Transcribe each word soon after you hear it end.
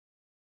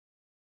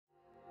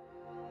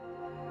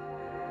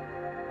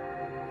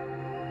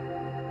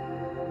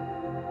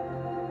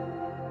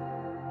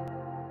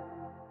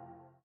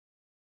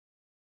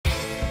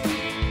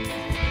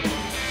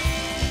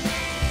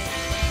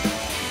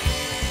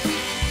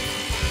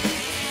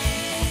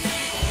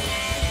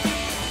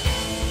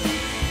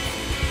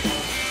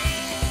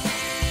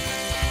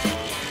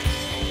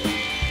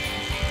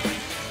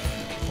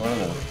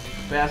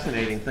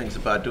fascinating things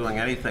about doing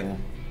anything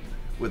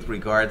with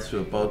regards to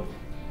a boat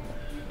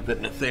that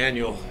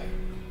Nathaniel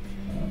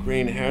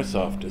Green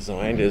Herreshoff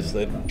designed is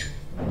that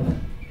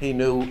he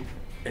knew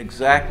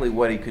exactly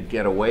what he could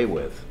get away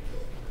with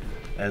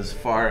as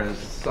far as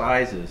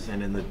sizes.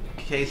 And in the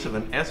case of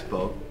an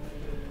S-boat,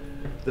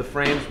 the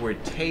frames were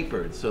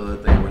tapered so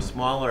that they were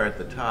smaller at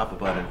the top,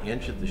 about an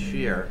inch at the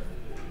shear,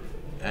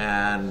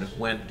 and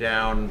went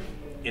down,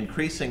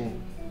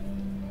 increasing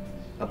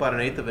about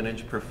 1/8 of an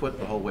inch per foot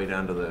the whole way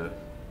down to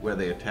where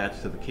they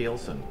attach to the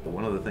keelson.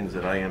 One of the things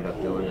that I end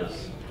up doing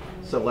is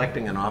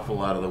selecting an awful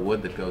lot of the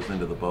wood that goes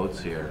into the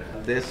boats here.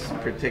 This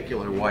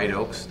particular white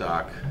oak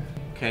stock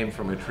came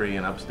from a tree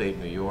in upstate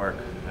New York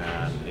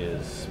and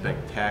is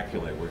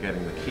spectacular. We're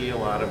getting the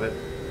keel out of it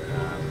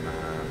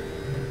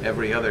and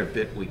every other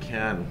bit we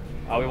can.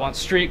 We want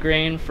straight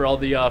grain for all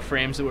the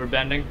frames that we're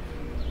bending.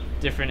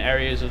 Different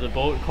areas of the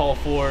boat call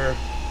for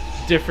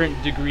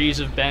different degrees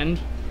of bend.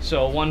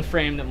 So one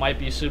frame that might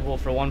be suitable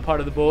for one part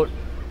of the boat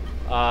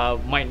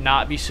might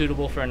not be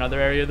suitable for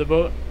another area of the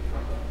boat.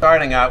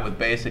 Starting out with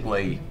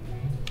basically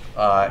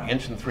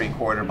 1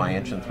 3/4 by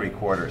 1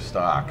 3/4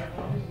 stock,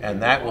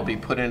 and that will be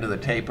put into the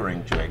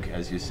tapering jig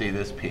as you see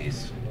this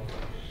piece,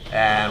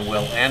 and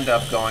we'll end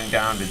up going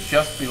down to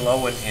just below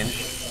 1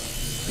 inch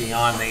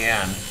beyond the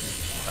end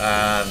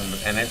and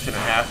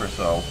 1.5 inches or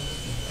so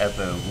at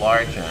the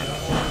large end.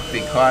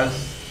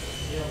 Because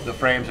the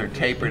frames are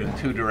tapered in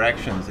 2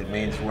 directions, it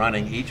means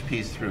running each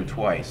piece through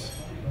twice.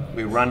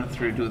 We run it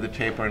through, do the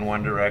taper in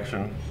one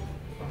direction,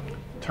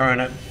 turn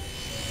it,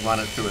 run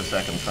it through a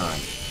second time,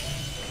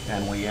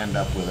 and we end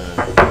up with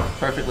a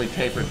perfectly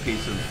tapered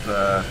piece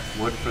of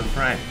wood for the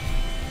frame.